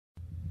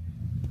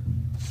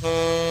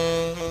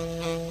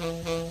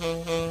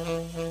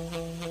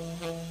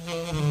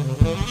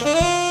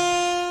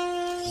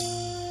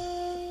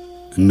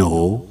ነው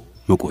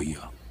መቆያ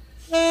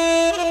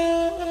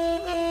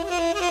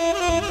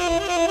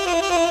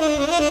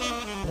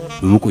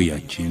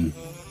በመቆያችን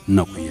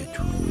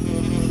እናቆያችሁ።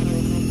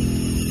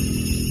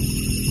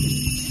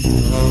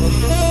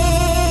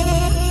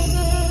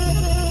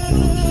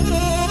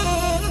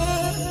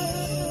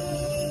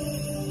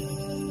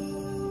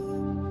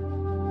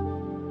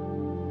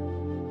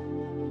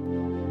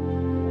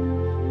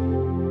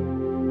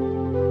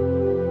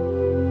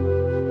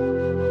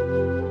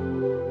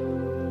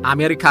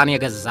 አሜሪካን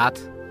የገዛት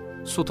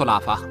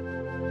ሱቱላፋ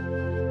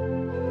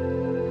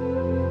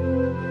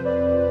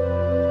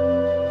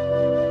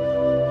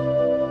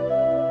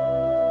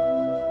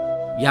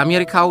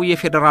የአሜሪካው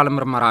የፌድራል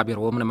ምርመራ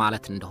ቢሮ ምን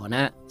ማለት እንደሆነ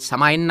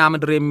ሰማይና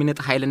ምድር የሚንጥ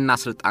ኃይልና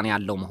ስልጣን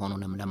ያለው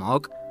መሆኑንም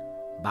ለማወቅ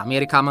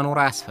በአሜሪካ መኖር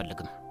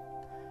አያስፈልግም።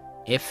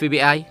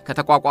 ኤፍቢአይ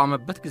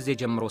ከተቋቋመበት ጊዜ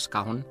ጀምሮ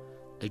እስካሁን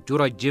እጁ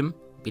ረጅም፣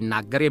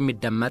 ቢናገር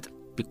የሚደመጥ፣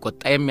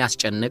 ቢቆጣ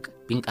የሚያስጨንቅ፣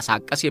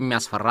 ቢንቀሳቀስ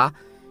የሚያስፈራ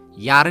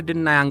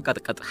ያርድና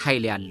ያንቀጥቀጥ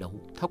ኃይል ያለው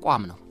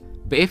ተቋም ነው።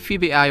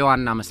 በኤፍቢአይ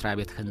ዋና መስሪያ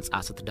ቤት ህንጻ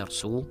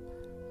ስትደርሱ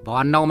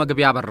በዋናው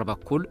መግቢያ በር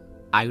በኩል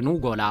አይኑ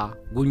ጎላ፣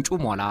 ጉንጩ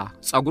ሞላ፣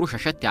 ጸጉሩ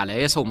ሸሸት ያለ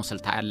የሰው ምስል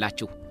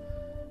ታያላችሁ።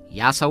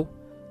 ያ ሰው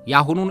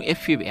ያሁኑን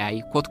ኤፍቢአይ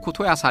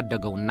ኮትኩቶ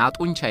ያሳደገውና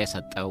ጡንቻ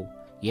የሰጠው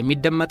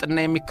የሚደመጥና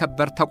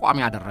የሚከበር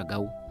ተቋም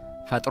ያደረገው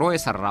ፈጥሮ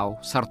የሰራው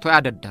ሰርቶ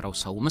ያደደረው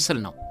ሰው ምስል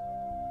ነው።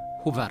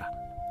 ሆውቨር፣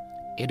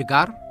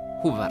 ኤድጋር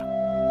ሁቨር።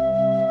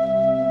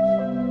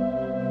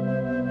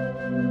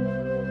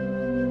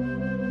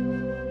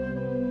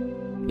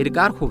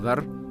 ኤድጋር ሁቨር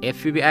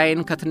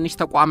ኤፍቢአይን ከትንሽ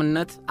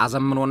ተቋምነት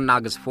አዘምኖና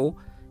አግዝፎ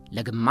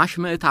ለግማሽ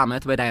ምዕት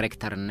ዓመት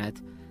በዳይሬክተርነት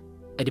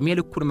እድሜ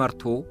ልኩን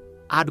መርቶ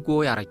አድጎ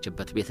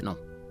ያረጀበት ቤት ነው።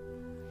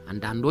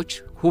 አንዳንዶች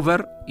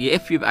ሁቨር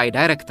የኤፍቢአይ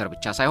ዳይሬክተር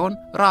ብቻ ሳይሆን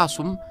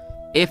ራሱም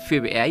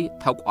ኤፍቢአይ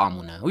ተቋሙ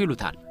ነው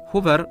ይሉታል።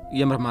 ሁቨር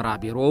የምርመራ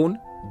ቢሮውን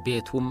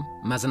ቤቱም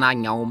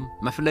መዝናኛውም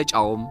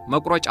መፍለጫውም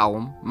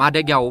መቁረጫውም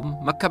ማደጊያውም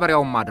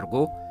መከበሪያውም አድርጎ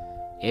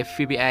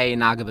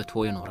ኤፍቢአይን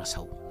አግብቶ የኖረ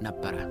ሰው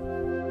ነበር።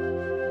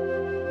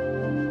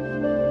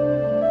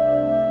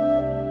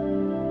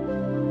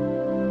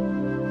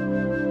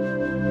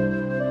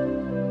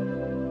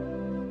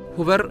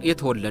 ሆውቨር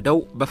የተወለደው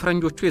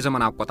በፍረንጆቹ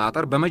የዘመን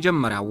አቆጣጠር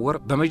በመጀመሪያው ወር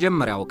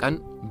በመጀመሪያው ቀን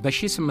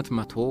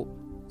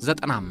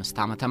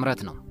በ1895 ዓመተ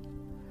ምህረት ነው።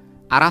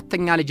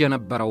 አራተኛ ልጅ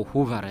የነበረው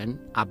ሆውቨርን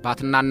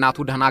አባትና እናቱ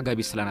ደህና ገቢ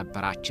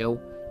ስለነበራቸው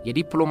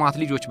የዲፕሎማት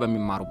ልጆች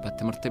በሚማሩበት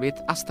ትምህርት ቤት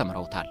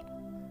አስተምረውታል።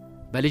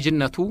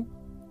 በልጅነቱ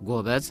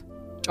ጎበዝ፣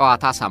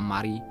 ጨዋታ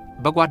ሳማሪ፣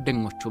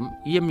 በጓደኞቹም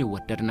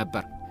የሚወደድ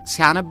ነበር።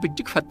 ሲያነብ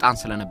እጅግ ፈጣን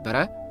ስለነበረ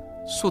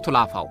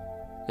ሱቱላፋው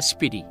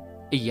ስፒዲ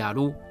እያሉ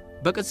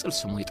በቅጽል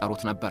ስሙ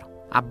ይጠሩት ነበር።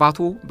 አባቱ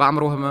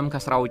በአእምሮ ህመም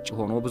ከሥራ ውጭ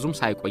ሆኖ ብዙም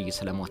ሳይቆይ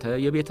ስለሞተ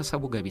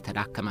የቤተሰቡ ገቢ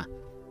ተዳከመ።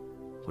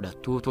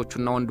 ሁለቱ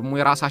እህቶቹና ወንድሙ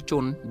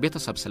የራሳቸውን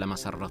ቤተሰብ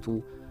ስለመሰረቱ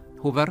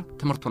ሆውቨር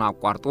ትምህርቱን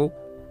አቋርጦ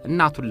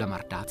እናቱን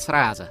ለመርዳት ሥራ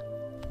ያዘ።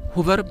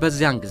 ሆውቨር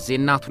በዚያን ጊዜ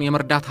እናቱን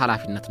የመርዳት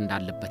ኃላፊነት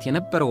እንዳለበት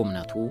የነበረው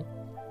እምነቱ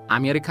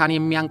አሜሪካን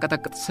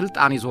የሚያንቀጠቅጥ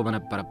ስልጣን ይዞ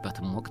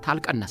በነበረበትም ወቅት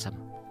አልቀነሰም።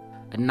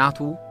 እናቱ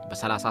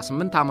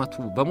በ38 ዓመቱ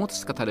በሞት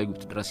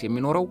እስከተለዩት ድረስ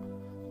የሚኖረው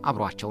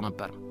አብሯቸው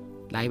ነበር።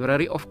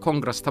 ላይብረሪ ኦፍ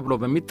ኮንግረስ ተብሎ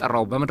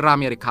በሚጠራው በምድር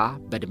አሜሪካ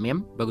በእድሜም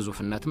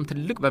በግዙፍነትም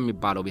ትልቅ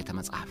በሚባለው ቤተ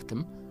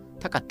መጻሕፍትም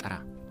ተቀጠረ።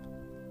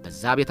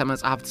 በዛ ቤተ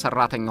መጻሕፍት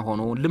ሰራተኛ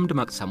ሆኖ ልምድ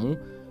መቅሰሙ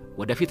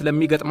ወደፊት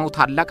ለሚገጥመው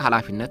ታላቅ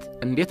ኃላፊነት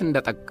እንዴት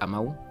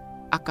እንደጠቀመው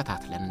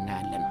አከታትለን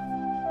እናያለን።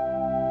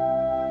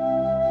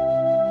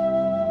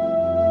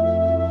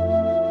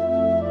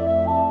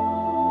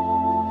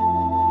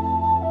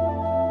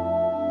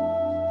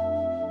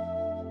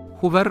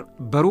 ሆውቨር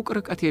በሩቅ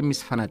ርቀት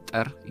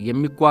የሚስፈነጠር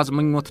የሚጓዝ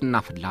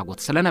ምኞትና ፍላጎት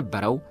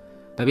ስለነበረው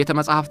በቤተ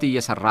መጻሕፍት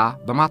እየሰራ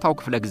በማታው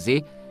ክፍለ ጊዜ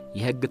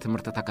የሕግ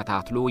ትምህርት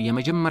ተከታትሎ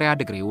የመጀመሪያ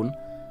ዲግሪውን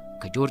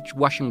ከጆርጅ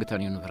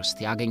ዋሽንግተን ዩኒቨርሲቲ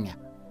ያገኘ።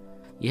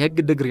 የሕግ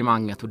ዲግሪ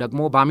ማግኘቱ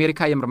ደግሞ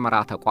በአሜሪካ የምርመራ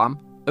ተቋም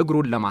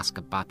እግሩን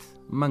ለማስገባት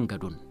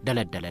መንገዱን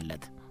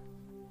ደለደለለት።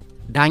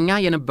 ዳኛ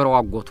የነበረው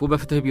አጎቱ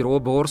በፍትህ ቢሮ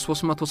በወር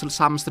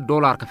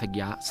 $365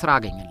 ክፍያ ሥራ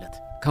አገኘለት።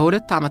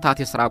 ከሁለት ዓመታት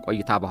የሥራ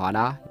ቆይታ በኋላ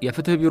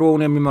የፍትህ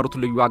ቢሮውን የሚመሩት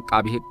ልዩ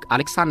አቃቢ ሕግ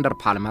አሌክሳንደር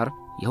ፓልመር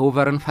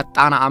የሆውቨርን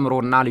ፈጣን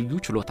አእምሮና ልዩ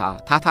ችሎታ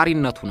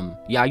ታታሪነቱንም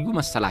ያዩ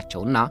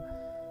መሰላቸውና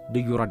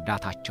ልዩ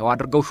ረዳታቸው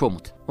አድርገው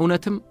ሾሙት።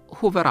 እውነትም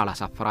ሆውቨር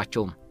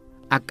አላሳፈራቸውም።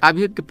 አቃቢ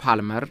ሕግ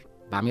ፓልመር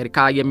በአሜሪካ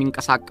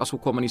የሚንቀሳቀሱ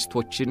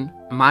ኮሙኒስቶችን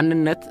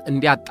ማንነት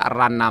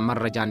እንዲያጣራና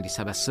መረጃ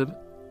እንዲሰበስብ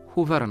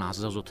ሆውቨርን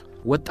አዘዙት።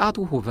 ወጣቱ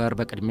ሆውቨር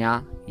በቅድሚያ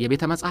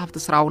የቤተ መጻሕፍት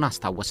ሥራውን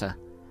አስታወሰ።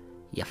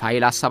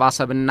 የፋይል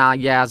አሰባሰብና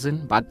አያያዝን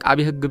በአቃቢ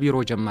ሕግ ቢሮ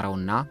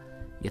ጀመረውና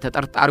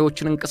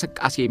የተጠርጣሪዎችን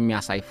እንቅስቃሴ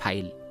የሚያሳይ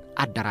ፋይል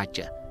አደራጀ።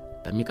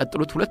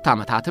 በሚቀጥሉት 2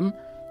 ዓመታትም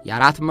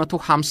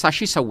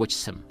የ450,000 ሰዎች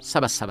ስም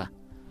ሰበሰበ።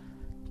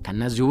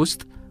 ከነዚህ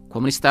ውስጥ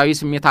ኮሙኒስታዊ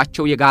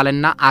ስሜታቸው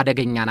የጋለና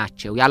አደገኛ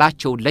ናቸው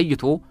ያላቸውን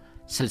ለይቶ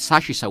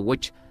 60,000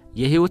 ሰዎች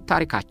የህይወት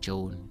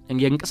ታሪካቸውን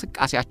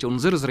የእንቅስቃሴያቸውን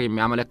ዝርዝር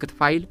የሚያመለክት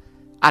ፋይል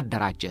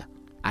አደራጀ።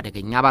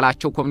 አደገኛ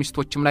ባላቸው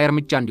ኮሙኒስቶችም ላይ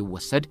እርምጃ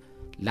እንዲወሰድ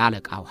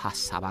ላለቃው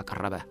ሐሳብ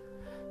አቀረበ።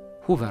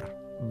 ሁቨር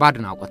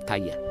ባድናቆት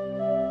ታየ።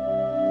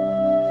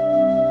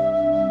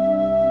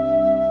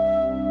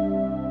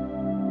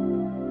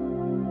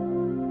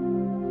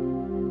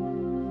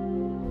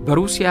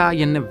 በሩሲያ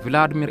የነ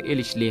ቭላድሚር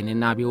ኢሊች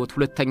ሌኒን አብዮት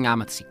ሁለተኛ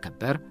ዓመት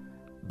ሲከበር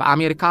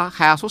በአሜሪካ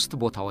 23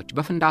 ቦታዎች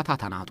በፍንዳታ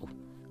ተናጡ።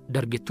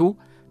 ድርጊቱ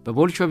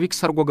በቦልሾቪክ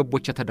ሰርጎ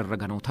ገቦች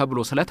የተደረገ ነው ተብሎ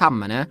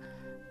ስለታመነ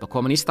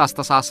በኮሙኒስት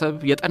አስተሳሰብ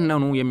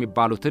የጠነኑ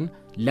የሚባሉትን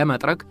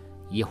ለመጥረግ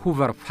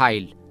የሆውቨር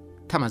ፋይል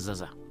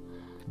ተመዘዘ።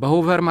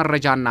 በሆውቨር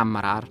መረጃና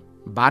አመራር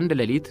በአንድ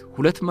ሌሊት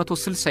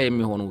 260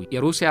 የሚሆኑ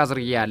የሩሲያ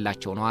ዝርያ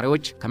ያላቸው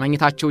ነዋሪዎች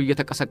ከመኝታቸው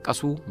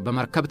እየተቀሰቀሱ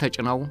በመርከብ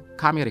ተጭነው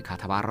ከአሜሪካ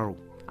ተባረሩ።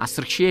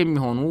 10,000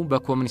 የሚሆኑ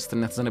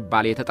በኮሙኒስትነት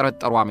ዝንባሌ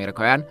የተጠረጠሩ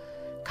አሜሪካውያን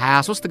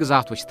ከ23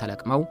 ግዛቶች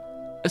ተለቅመው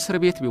እስር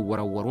ቤት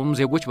ቢወረወሩም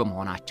ዜጎች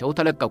በመሆናቸው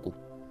ተለቀቁ።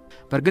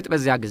 በርግጥ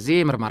በዚያ ጊዜ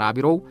ምርመራ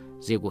ቢሮው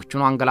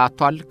ዜጎቹን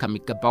አንገላቷል፣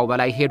 ከሚገባው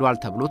በላይ ሄዷል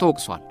ተብሎ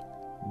ተወቅሷል።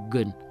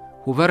 ግን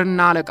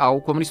ሆውቨርና አለቃው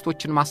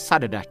ኮሙኒስቶችን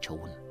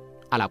ማሳደዳቸውን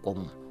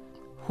አላቆሙም።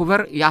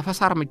 ሆውቨር ያፈሳ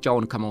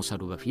እርምጃውን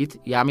ከመውሰዱ በፊት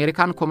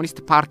የአሜሪካን ኮሙኒስት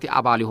ፓርቲ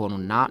አባል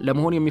የሆኑና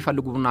ለመሆን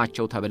የሚፈልጉ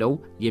ናቸው ተብለው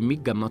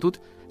የሚገመቱት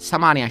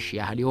 80,000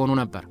 ያህል ይሆኑ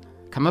ነበር።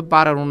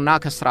 ከመባረሩና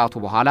ከስራቱ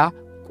በኋላ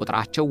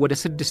ቁጥራቸው ወደ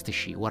 6,000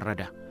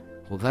 ወረደ።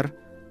 ሆውቨር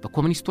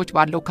በኮሙኒስቶች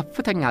ባለው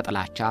ከፍተኛ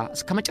ጥላቻ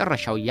እስከ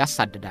መጨረሻው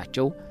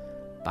ያሳደዳቸው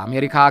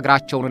በአሜሪካ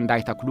አገራቸውን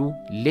እንዳይተክሉ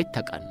ሌት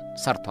ተቀን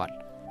ሰርቷል።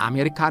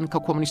 አሜሪካን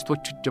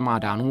ከኮሙኒስቶች እጅ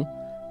ማዳኑ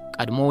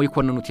ቀድሞ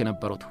ይኮንኑት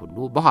የነበሩት ሁሉ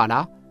በኋላ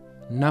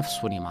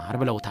ነፍሱን ይማር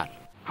ብለውታል።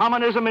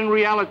 Communism in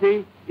reality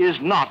is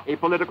not a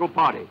political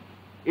party.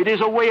 It is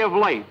a way of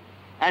life,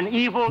 an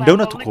evil and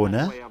እንደውነቱ ከሆነ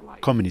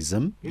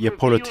ኮሙኒዝም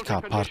የፖለቲካ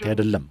ፓርቲ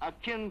አይደለም።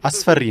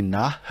 አስፈሪና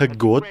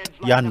ህገወጥ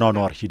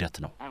ያኗኗር ሂደት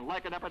ነው።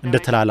 እንደ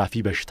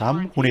ተላላፊ በሽታም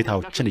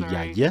ሁኔታዎችን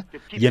እያየ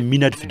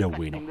የሚነድፍ ደዌ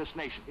ነው።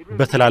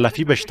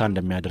 በተላላፊ በሽታ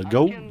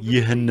እንደሚያደርገው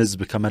ይህን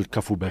ህዝብ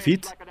ከመልከፉ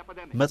በፊት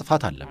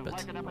መጥፋት አለበት።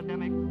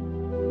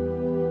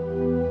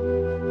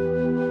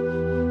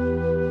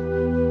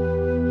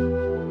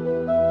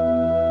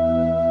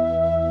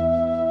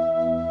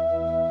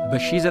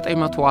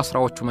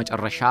 በ1910ዎቹ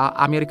መጨረሻ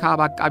አሜሪካ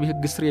በአቃቢ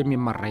ህግ ስር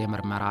የሚመራ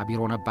የምርመራ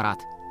ቢሮ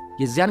ነበራት።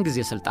 የዚያን ጊዜ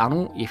ስልጣኑ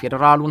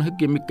የፌድራሉን ህግ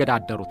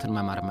የሚገዳደሩትን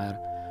መመርመር፣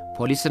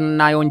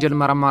 ፖሊስንና የወንጀል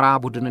መርመራ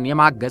ቡድንን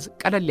የማገዝ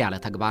ቀለል ያለ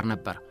ተግባር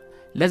ነበር።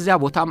 ለዚያ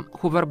ቦታም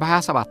ሆውቨር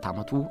በ27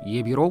 ዓመቱ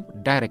የቢሮው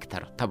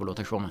ዳይሬክተር ተብሎ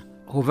ተሾመ።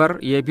 ሆውቨር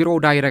የቢሮው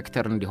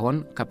ዳይሬክተር እንዲሆን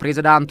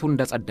ከፕሬዝዳንቱ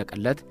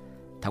እንደጸደቀለት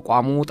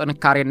ተቋሙ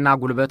ጥንካሬና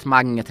ጉልበት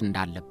ማግኘት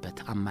እንዳለበት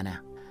አመነ።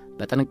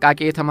 በጥንቃቄ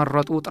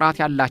የተመረጡ ጥራት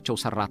ያላቸው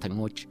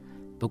ሰራተኞች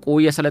ብቁ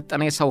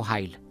የሰለጠነ ሰው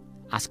ኃይል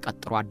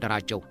አስቀጥሮ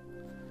አደራጀው።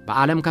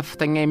 በዓለም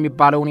ከፍተኛ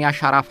የሚባለውን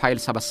የአሻራ ፋይል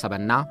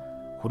ሰበሰበና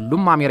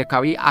ሁሉም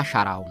አሜሪካዊ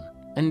አሻራውን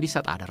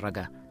እንዲሰጥ አደረገ።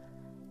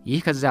 ይህ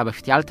ከዚያ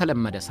በፊት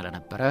ያልተለመደ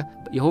ስለነበረ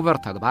የሆውቨር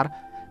ተግባር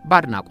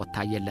ባድናቆት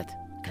ታየለት።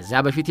 ከዚያ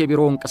በፊት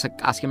የቢሮው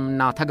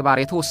እንቅስቃሴና ተግባር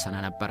የተወሰነ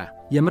ነበር።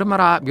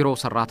 የምርመራ ቢሮው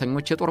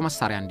ሰራተኞች የጦር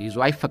መሳሪያ እንዲይዙ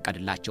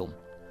አይፈቀድላቸውም።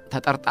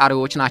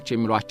 ተጠርጣሪዎች ናቸው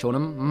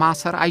የሚሏቸውንም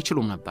ማሰር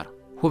አይችሉም ነበር።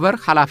 ሆውቨር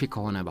ኃላፊ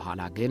ከሆነ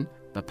በኋላ ግን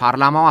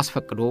በፓርላማው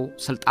አስፈቅዶ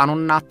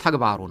ስልጣኑንና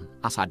ተግባሩን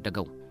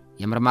አሳደገው።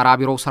 የምርመራ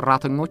ቢሮው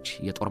ሰራተኞች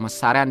የጦር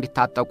መሳሪያ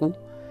እንዲታጠቁ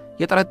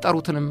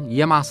የጠረጠሩትንም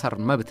የማሰር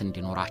መብት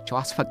እንዲኖራቸው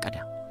አስፈቀደ።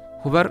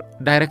 ሆውቨር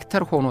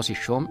ዳይሬክተር ሆኖ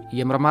ሲሾም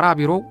የምርመራ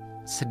ቢሮው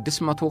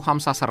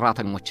 650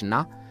 ሰራተኞችና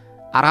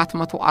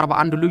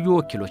 441 ልዩ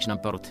ወኪሎች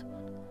ነበሩት።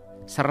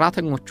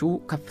 ሰራተኞቹ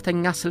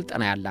ከፍተኛ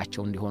ስልጠና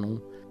ያላቸው እንዲሆኑ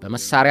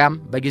በመሳሪያም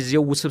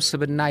በጊዜው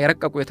ውስብስብና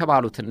የረቀቁ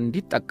የተባሉትን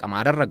እንዲጠቀም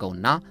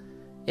አደረገውና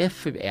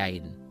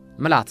ኤፍቢአይን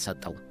ምላት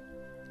ሰጠው።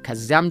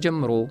 ከዚያም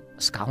ጀምሮ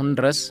እስካሁን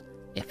ድረስ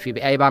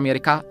ኤፍቢአይ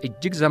በአሜሪካ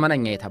እጅግ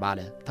ዘመነኛ የተባለ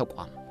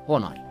ተቋም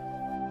ሆኗል።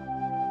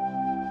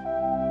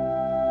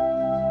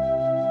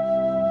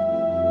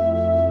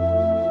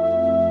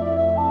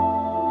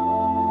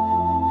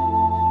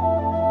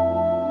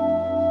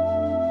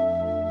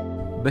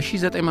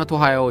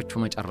 በ1920ዎቹ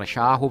መጨረሻ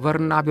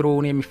ሆውቨርና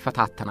ቢሮውን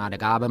የሚፈታተን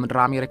አደጋ በምድር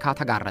አሜሪካ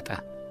ተጋረጠ።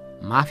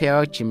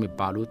 ማፊያዎች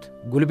የሚባሉት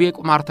ጉልቤ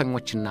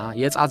ቁማርተኞችና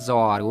የዕፅ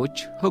ዘዋዋሪዎች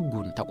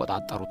ሕጉን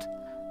ተቆጣጠሩት።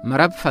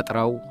 መረብ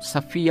ፈጥረው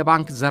ሰፊ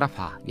የባንክ ዘረፋ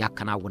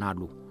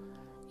ያከናውናሉ።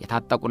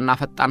 የታጠቁና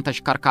ፈጣን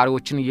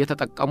ተሽከርካሪዎችን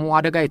እየተጠቀሙ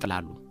አደጋ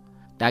ይጥላሉ።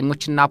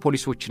 ዳኞችና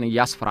ፖሊሶችን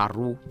እያስፈራሩ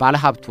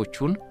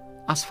ባለሀብቶቹን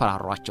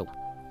አስፈራሯቸው።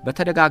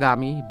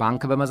 በተደጋጋሚ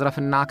ባንክ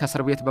በመዝረፍና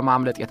ከእስር ቤት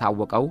በማምለጥ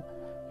የታወቀው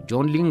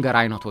ጆን ሊንገር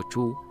አይነቶቹ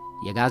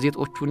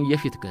የጋዜጦቹን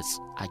የፊት ገጽ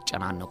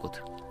አጨናነቁት።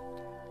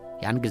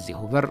 ያን ጊዜ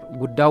ሆውቨር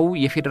ጉዳዩ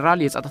የፌድራል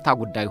የጸጥታ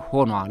ጉዳይ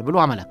ሆኗል ብሎ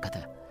አመለከተ።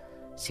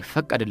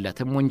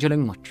 ሲፈቀድለትም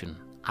ወንጀለኞችን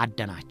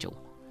አደናቸው።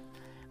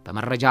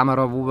 በመረጃ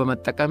መረቡ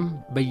በመጠቀም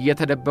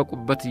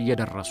በየተደበቁበት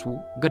እየደረሱ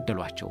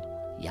ገደሏቸው።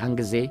 ያን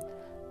ጊዜ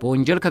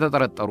በወንጀል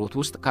ከተጠረጠሩት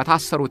ውስጥ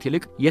ከታሰሩት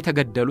ይልቅ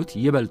የተገደሉት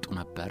ይበልጡ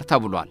ነበር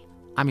ተብሏል።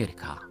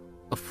 አሜሪካ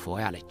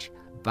እፎይ አለች።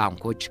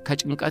 ባንኮች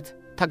ከጭንቀት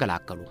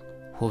ተገላገሉ።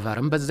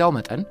 ሆውቨርም በዛው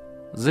መጠን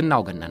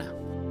ዝናው ገነነ።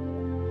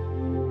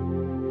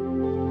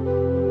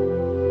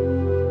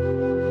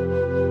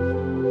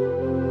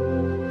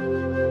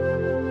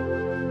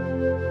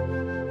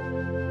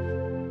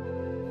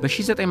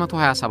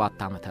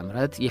 በ1927 ዓ.ም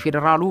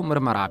የፌድራሉ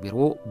ምርመራ ቢሮ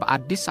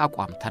በአዲስ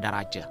አቋም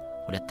ተደራጀ።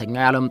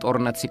 ሁለተኛው የዓለም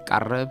ጦርነት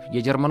ሲቃረብ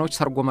የጀርመኖች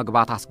ሰርጎ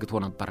መግባት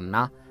አስግቶ ነበርና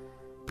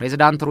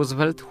ፕሬዝዳንት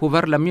ሩዝቬልት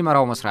ሆውቨር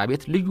ለሚመራው መስሪያ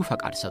ቤት ልዩ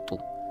ፈቃድ ሰጡ።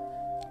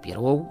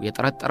 ቢሮው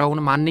የጠረጠረውን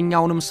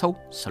ማንኛውንም ሰው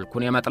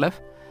ስልኩን የመጥለፍ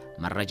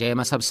መረጃ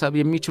የመሰብሰብ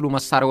የሚችሉ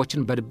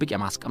መሳሪያዎችን በድብቅ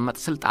የማስቀመጥ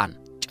ስልጣን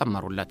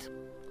ጨመሩለት።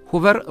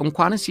 ሆውቨር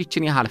እንኳንስ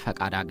ይችን ያህል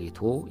ፈቃድ አግኝቶ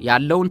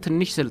ያለውን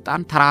ትንሽ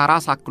ስልጣን ተራራ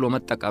ሳክሎ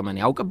መጠቀምን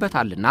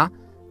ያውቅበታልና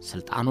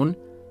ስልጣኑን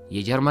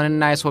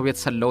የጀርመንና የሶቪየት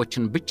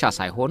ሰላዮችን ብቻ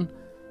ሳይሆን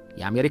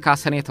የአሜሪካ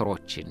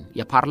ሴኔተሮችን፣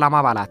 የፓርላማ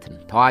አባላትን፣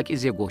 ታዋቂ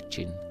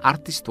ዜጎችን፣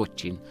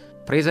 አርቲስቶችን፣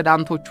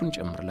 ፕሬዝዳንቶቹን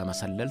ጭምር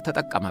ለመሰለል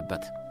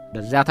ተጠቀመበት።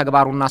 በዚያ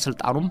ተግባሩና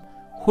ስልጣኑም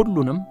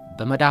ሁሉንም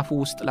በመዳፉ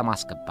ውስጥ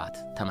ለማስገባት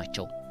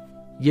ተመቸው።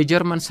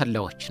 የጀርመን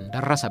ሰላዮችን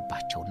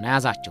ደረሰባቸውና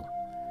ያዛቸው።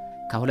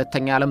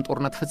 ከሁለተኛ ዓለም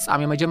ጦርነት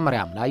ፍጻሜ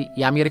መጀመሪያም ላይ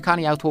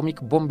የአሜሪካን የአቶሚክ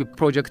ቦምብ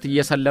ፕሮጀክት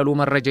እየሰለሉ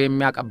መረጃ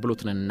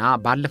የሚያቀብሉትንና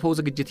ባለፈው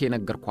ዝግጅት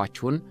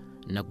የነገርኳችሁን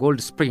እነ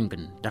ጎልድ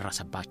ስፕሪንግን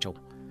ደረሰባቸው።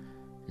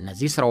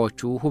 እነዚህ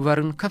ሥራዎቹ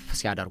ሆውቨርን ከፍ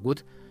ሲያደርጉት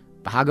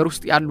በሀገር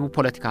ውስጥ ያሉ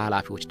ፖለቲካ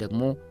ኃላፊዎች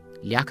ደግሞ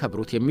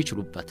ሊያከብሩት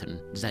የሚችሉበትን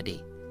ዘዴ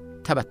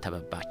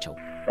ተበተበባቸው።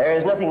 There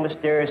is nothing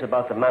mysterious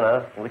about the manner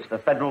in which the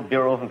Federal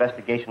Bureau of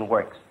Investigation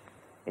works.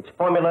 Its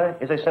formula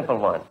is a simple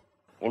one.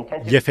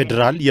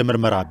 የፌድራል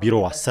የምርመራ ቢሮ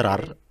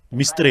አሰራር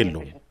ሚስጥር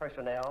የለውም።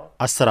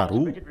 አሰራሩ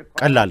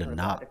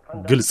ቀላልና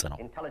ግልጽ ነው።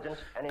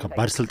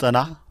 ከባድ ስልጠና፣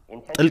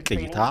 ጥልቅ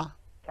እይታ፣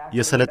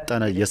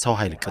 የሰለጠነ የሰው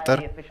ኃይል ቅጥር፣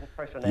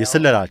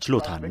 የስለላ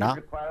ችሎታና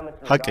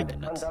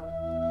ሐቀኝነት።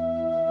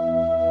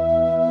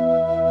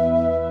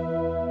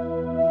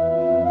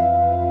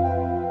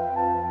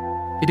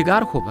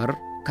 ኤድጋር ሁቨር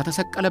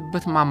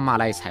ከተሰቀለበት ማማ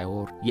ላይ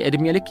ሳይወር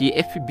የዕድሜ ልክ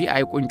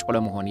የኤፍቢአይ ቁንጮ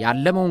ለመሆን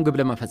ያለመውን ግብ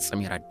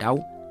ለመፈጸም ይረዳው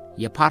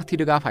የፓርቲ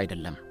ድጋፍ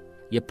አይደለም፣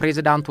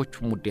 የፕሬዝዳንቶቹ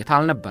ሙዴታ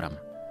አልነበረም።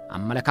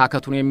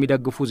 አመለካከቱን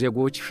የሚደግፉ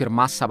ዜጎች ፊርማ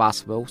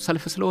አሰባስበው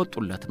ሰልፍ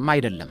ስለወጡለትም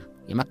አይደለም።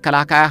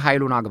 የመከላከያ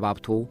ኃይሉን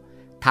አግባብቶ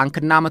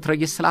ታንክና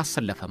መትረየስ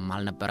ስላሰለፈም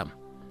አልነበረም።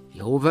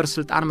 የሆውቨር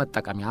ስልጣን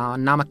መጠቀሚያ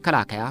እና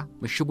መከላከያ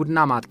ምሽጉና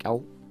ማጥቂያው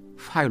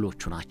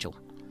ፋይሎቹ ናቸው።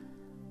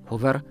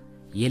 ሆውቨር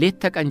የሌት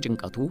ተቀን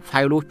ጭንቀቱ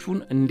ፋይሎቹን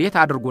እንዴት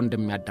አድርጎ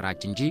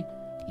እንደሚያደራጅ እንጂ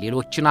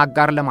ሌሎችን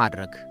አጋር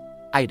ለማድረግ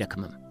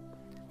አይደክምም።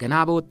 ገና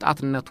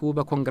በወጣትነቱ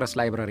በኮንግረስ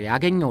ላይብረሪ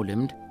ያገኘው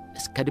ልምድ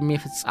እስከ ዕድሜ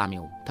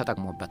ፍጻሜው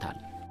ተጠቅሞበታል።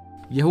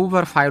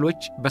 የሆውቨር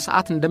ፋይሎች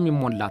በሰዓት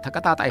እንደሚሞላ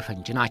ተቀጣጣይ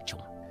ፈንጂ ናቸው።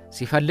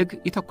 ሲፈልግ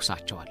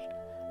ይተኩሳቸዋል፣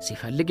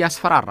 ሲፈልግ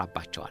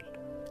ያስፈራራባቸዋል።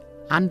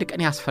 አንድ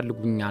ቀን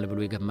ያስፈልጉኛል ብሎ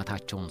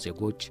የገመታቸውን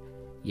ዜጎች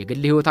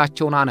የግል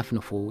ሕይወታቸውን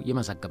አነፍንፎ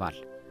ይመዘግባል።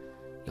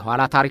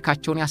 የኋላ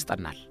ታሪካቸውን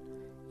ያስጠናል።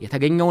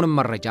 የተገኘውንም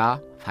መረጃ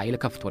ፋይል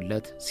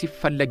ከፍቶለት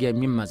ሲፈለግ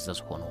የሚመዘዝ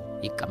ሆኖ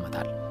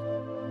ይቀመጣል።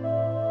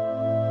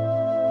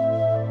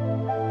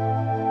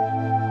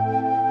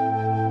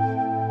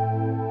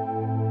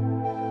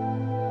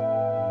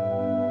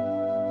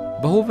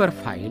 በሆውቨር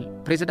ፋይል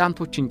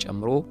ፕሬዝዳንቶችን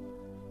ጨምሮ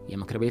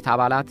የምክር ቤት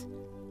አባላት፣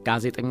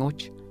 ጋዜጠኞች፣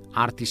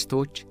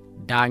 አርቲስቶች፣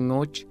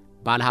 ዳኞች፣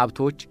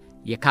 ባለሀብቶች፣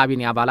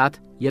 የካቢኔ አባላት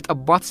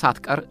የጠቧት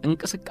ሳትቀር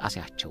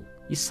እንቅስቃሴያቸው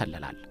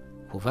ይሰለላል።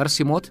 ሆውቨር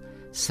ሲሞት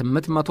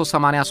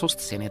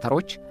 883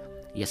 ሴኔተሮች፣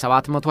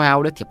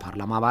 የ722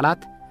 የፓርላማ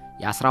አባላት፣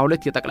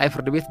 የ12 የጠቅላይ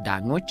ፍርድ ቤት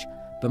ዳኞች፣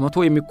 በመቶ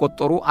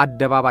የሚቆጠሩ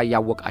አደባባይ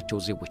ያወቃቸው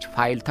ዜጎች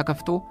ፋይል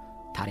ተከፍቶ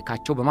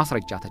ታሪካቸው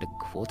በማስረጃ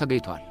ተደግፎ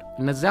ተገኝቷል።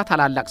 እነዚያ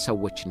ታላላቅ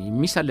ሰዎችን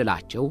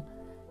የሚሰልላቸው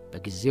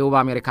በጊዜው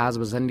በአሜሪካ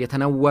ሕዝብ ዘንድ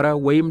የተነወረ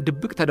ወይም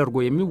ድብቅ ተደርጎ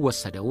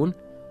የሚወሰደውን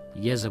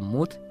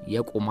የዝሙት፣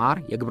 የቁማር፣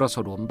 የግብረ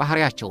ሰዶም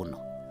ባህሪያቸውን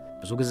ነው።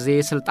 ብዙ ጊዜ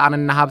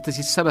ስልጣንና ሀብት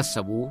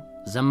ሲሰበሰቡ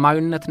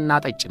ዘማዊነትና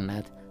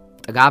ጠጭነት፣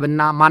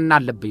 ጥጋብና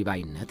ማናለብኝ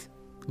ባይነት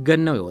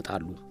ገነው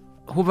ይወጣሉ።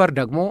 ሆውቨር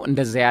ደግሞ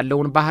እንደዚያ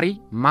ያለውን ባህሪ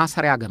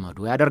ማሰሪያ ገመዱ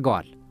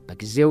ያደርገዋል።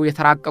 በጊዜው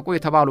የተራቀቁ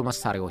የተባሉ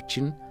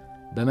መሳሪያዎችን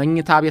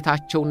በመኝታ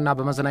ቤታቸውና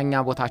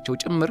በመዝናኛ ቦታቸው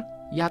ጭምር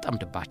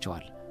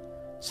ያጠምድባቸዋል።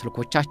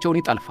 ስልኮቻቸውን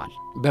ይጠልፋል።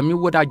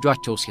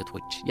 በሚወዳጇቸው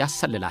ሴቶች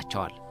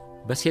ያሰልላቸዋል።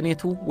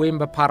 በሴኔቱ ወይም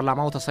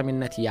በፓርላማው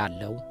ተሰሚነት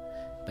ያለው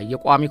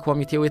በየቋሚ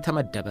ኮሚቴው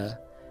የተመደበ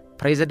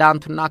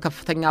ፕሬዝዳንቱና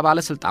ከፍተኛ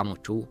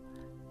ባለስልጣኖቹ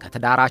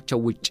ከትዳራቸው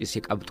ውጪ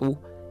ሲቀብጡ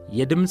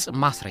የድምጽ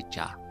ማስረጃ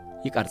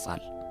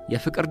ይቀርጻል።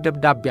 የፍቅር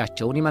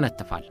ደብዳቤያቸውን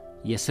ይመነትፋል።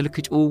 የስልክ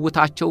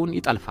ጭውውታቸውን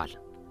ይጠልፋል።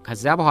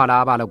 ከዚያ በኋላ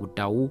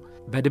ባለጉዳዩ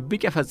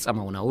በድብቅ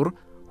የፈጸመው ነውር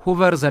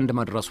ሆውቨር ዘንድ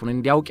መድረሱን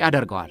እንዲያውቅ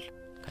ያደርገዋል።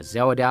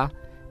 ከዚያ ወዲያ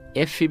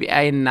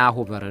ኤፍቢአይና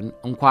ሆውቨርን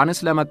እንኳንስ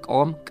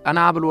ለመቃወም ቀና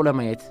ብሎ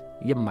ለማየት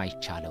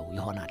የማይቻለው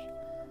ይሆናል።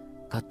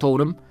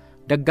 ከቶውንም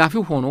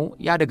ደጋፊው ሆኖ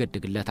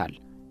ያደገድግለታል።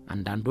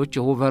 አንዳንዶች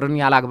የሆውቨርን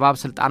ያላግባብ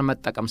ስልጣን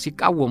መጠቀም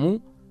ሲቃወሙ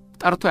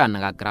ጠርቶ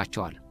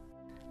ያነጋግራቸዋል።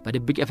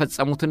 በድብቅ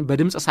የፈጸሙትን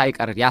በድምጽ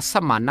ሳይቀር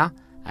ያሰማና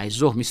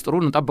አይዞህ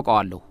ሚስጥሩን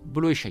እንጠብቀዋለሁ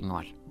ብሎ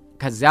ይሸኘዋል።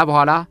 ከዚያ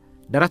በኋላ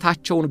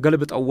ደረታቸውን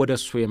ገልብጠው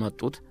ወደሱ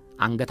የመጡት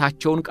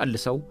አንገታቸውን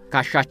ቀልሰው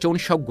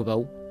ካሻቸውን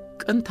ሸጉበው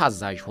ቅን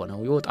ታዛዥ ሆነው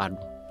ይወጣሉ።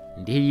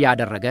 እንዲህ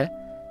ያደረገ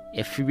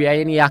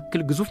ኤፍቢአይን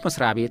ያክል ግዙፍ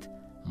መስሪያ ቤት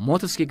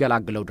ሞት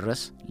እስኪገላግለው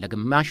ድረስ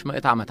ለግማሽ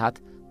ምዕት ዓመታት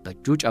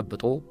በእጁ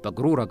ጨብጦ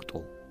በእግሩ ረግጦ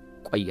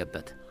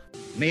ቆየበት።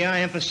 May I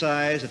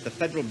emphasize that the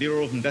Federal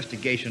Bureau of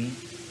Investigation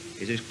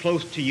is as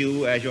close to you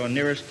as your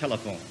nearest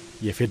telephone.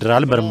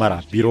 የፌድራል ምርመራ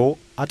ቢሮ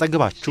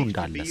አጠገባችሁ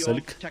እንዳለ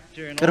ስልክ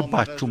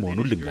ቅርባችሁ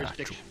መሆኑን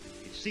ልንገራችሁ።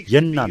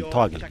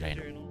 የእናንተው አገልጋይ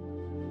ነው።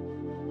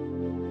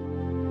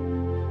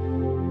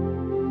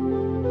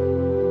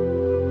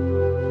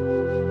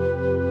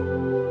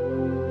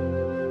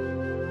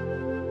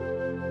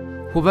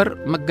 ሆውቨር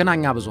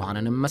መገናኛ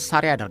ብዙሃንንም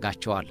መሳሪያ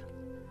ያደርጋቸዋል።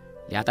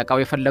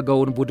 ሊያጠቃው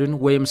የፈለገውን ቡድን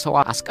ወይም ሰው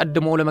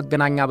አስቀድሞ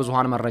ለመገናኛ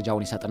ብዙሃን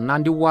መረጃውን ይሰጥና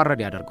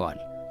እንዲዋረድ ያደርገዋል።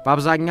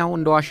 በአብዛኛው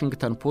እንደ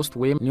ዋሽንግተን ፖስት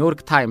ወይም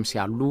ኒውዮርክ ታይምስ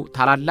ያሉ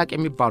ታላላቅ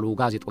የሚባሉ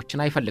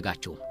ጋዜጦችን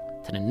አይፈልጋቸውም።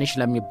 ትንንሽ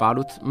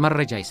ለሚባሉት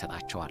መረጃ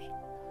ይሰጣቸዋል።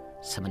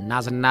 ስምና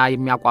ዝና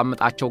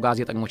የሚያቋምጣቸው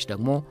ጋዜጠኞች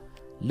ደግሞ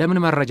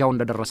ለምን መረጃው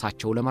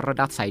እንደደረሳቸው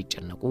ለመረዳት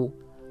ሳይጨነቁ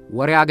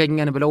ወሬ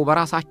ያገኘን ብለው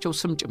በራሳቸው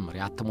ስም ጭምር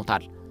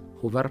ያትሙታል።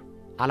 ሆውቨር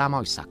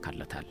ዓላማው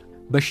ይሳካለታል።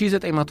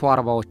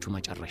 በ1940ዎቹ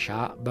መጨረሻ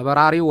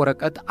በበራሪ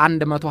ወረቀት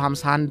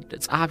 151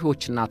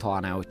 ጸሐፊዎችና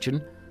ተዋናዮችን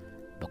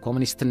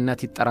በኮሙኒስትነት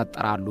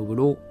ይጠረጠራሉ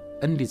ብሎ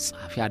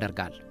እንዲጻፍ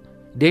ያደርጋል።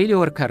 ዴይሊ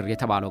ወርከር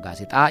የተባለው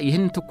ጋዜጣ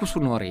ይህን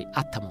ትኩሱን ወሬ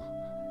አተመው።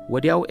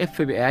 ወዲያው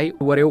ኤፍቢአይ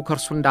ወሬው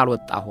ከርሱ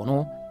እንዳልወጣ ሆኖ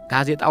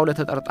ጋዜጣው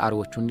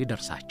ለተጠርጣሪዎቹ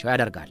እንዲደርሳቸው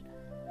ያደርጋል።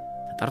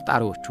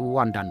 ተጠርጣሪዎቹ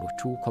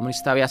አንዳንዶቹ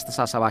ኮሙኒስታዊ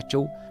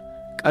አስተሳሰባቸው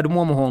ቀድሞ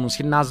መሆኑ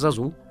ሲናዘዙ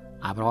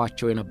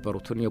አብረዋቸው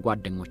የነበሩትን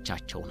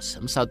የጓደኞቻቸውን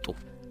ስም ሰጡ።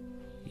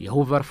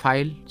 የሆውቨር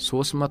ፋይል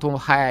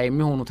 320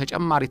 የሚሆኑ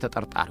ተጨማሪ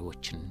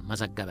ተጠርጣሪዎችን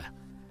መዘገበ።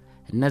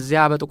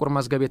 እነዚያ በጥቁር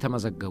መዝገብ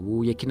የተመዘገቡ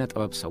የኪነ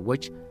ጥበብ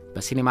ሰዎች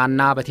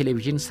በሲኔማና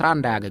በቴሌቪዥን ሥራ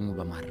እንዳያገኙ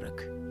በማድረግ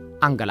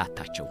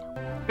አንገላታቸው።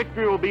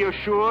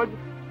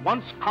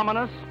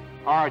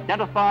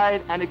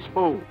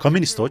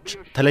 ኮሙኒስቶች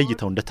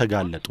ተለይተው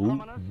እንደተጋለጡ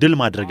ድል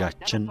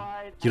ማድረጋችን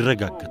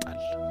ይረጋገጣል።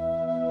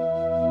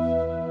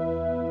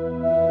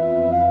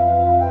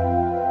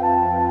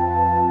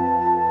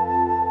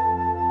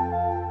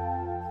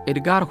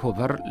 ኤድጋር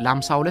ሁቨር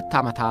ለ52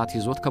 ዓመታት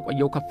ይዞት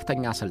ከቆየው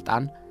ከፍተኛ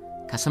ሥልጣን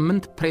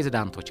ከ8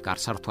 ፕሬዝዳንቶች ጋር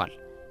ሰርቷል።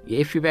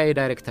 የኤፍቢአይ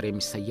ዳይሬክተር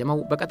የሚሰየመው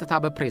በቀጥታ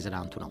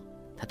በፕሬዝዳንቱ ነው።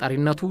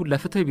 ተጠሪነቱ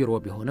ለፍትህ ቢሮ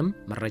ቢሆንም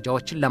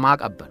መረጃዎችን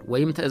ለማቀበል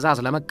ወይም ትዕዛዝ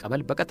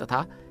ለመቀበል በቀጥታ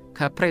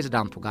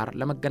ከፕሬዝዳንቱ ጋር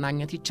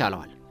ለመገናኘት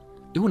ይቻላል።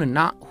 ይሁንና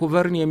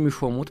ሁቨርን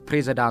የሚሾሙት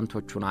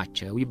ፕሬዝዳንቶቹ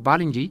ናቸው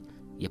ይባል እንጂ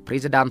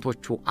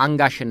የፕሬዝዳንቶቹ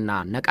አንጋሽና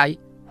ነቃይ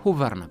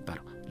ሁቨር ነበር።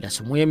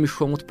 ለስሙ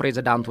የሚሾሙት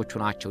ፕሬዝዳንቶቹ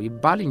ናቸው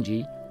ይባል እንጂ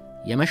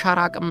የመሻር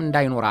አቅም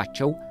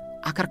እንዳይኖራቸው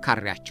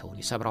አከርካሪያቸውን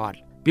ይሰብረዋል።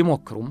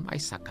 ቢሞክሩም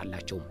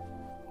አይሳካላቸውም።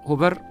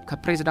 ሁቨር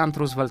ከፕሬዝዳንት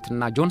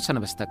ሩዝቨልትና ጆንሰን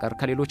በስተቀር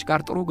ከሌሎች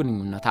ጋር ጥሩ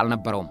ግንኙነት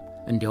አልነበረውም።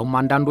 እንዲያውም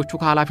አንዳንዶቹ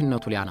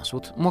ከኃላፊነቱ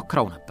ሊያነሱት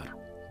ሞክረው ነበር፣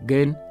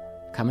 ግን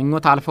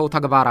ከምኞት አልፈው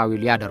ተግባራዊ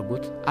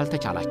ሊያደርጉት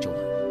አልተቻላቸውም።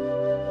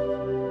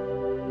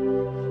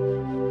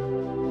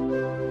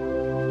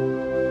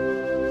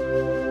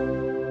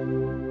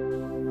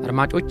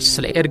 አድማጮች፣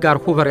 ስለ ኤድጋር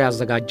ሁቨር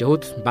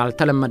ያዘጋጀሁት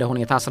ባልተለመደ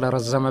ሁኔታ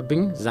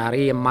ስለረዘመብኝ ዛሬ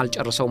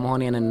የማልጨርሰው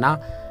መሆኔንና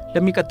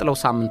ለሚቀጥለው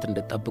ሳምንት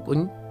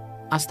እንድትጠብቁኝ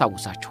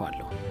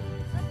አስታውሳችኋለሁ።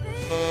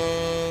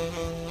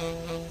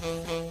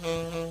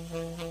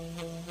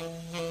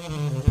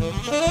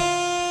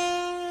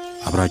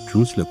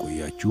 አብራችሁን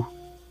ስለቆያችሁ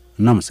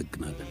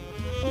እናመሰግናለን።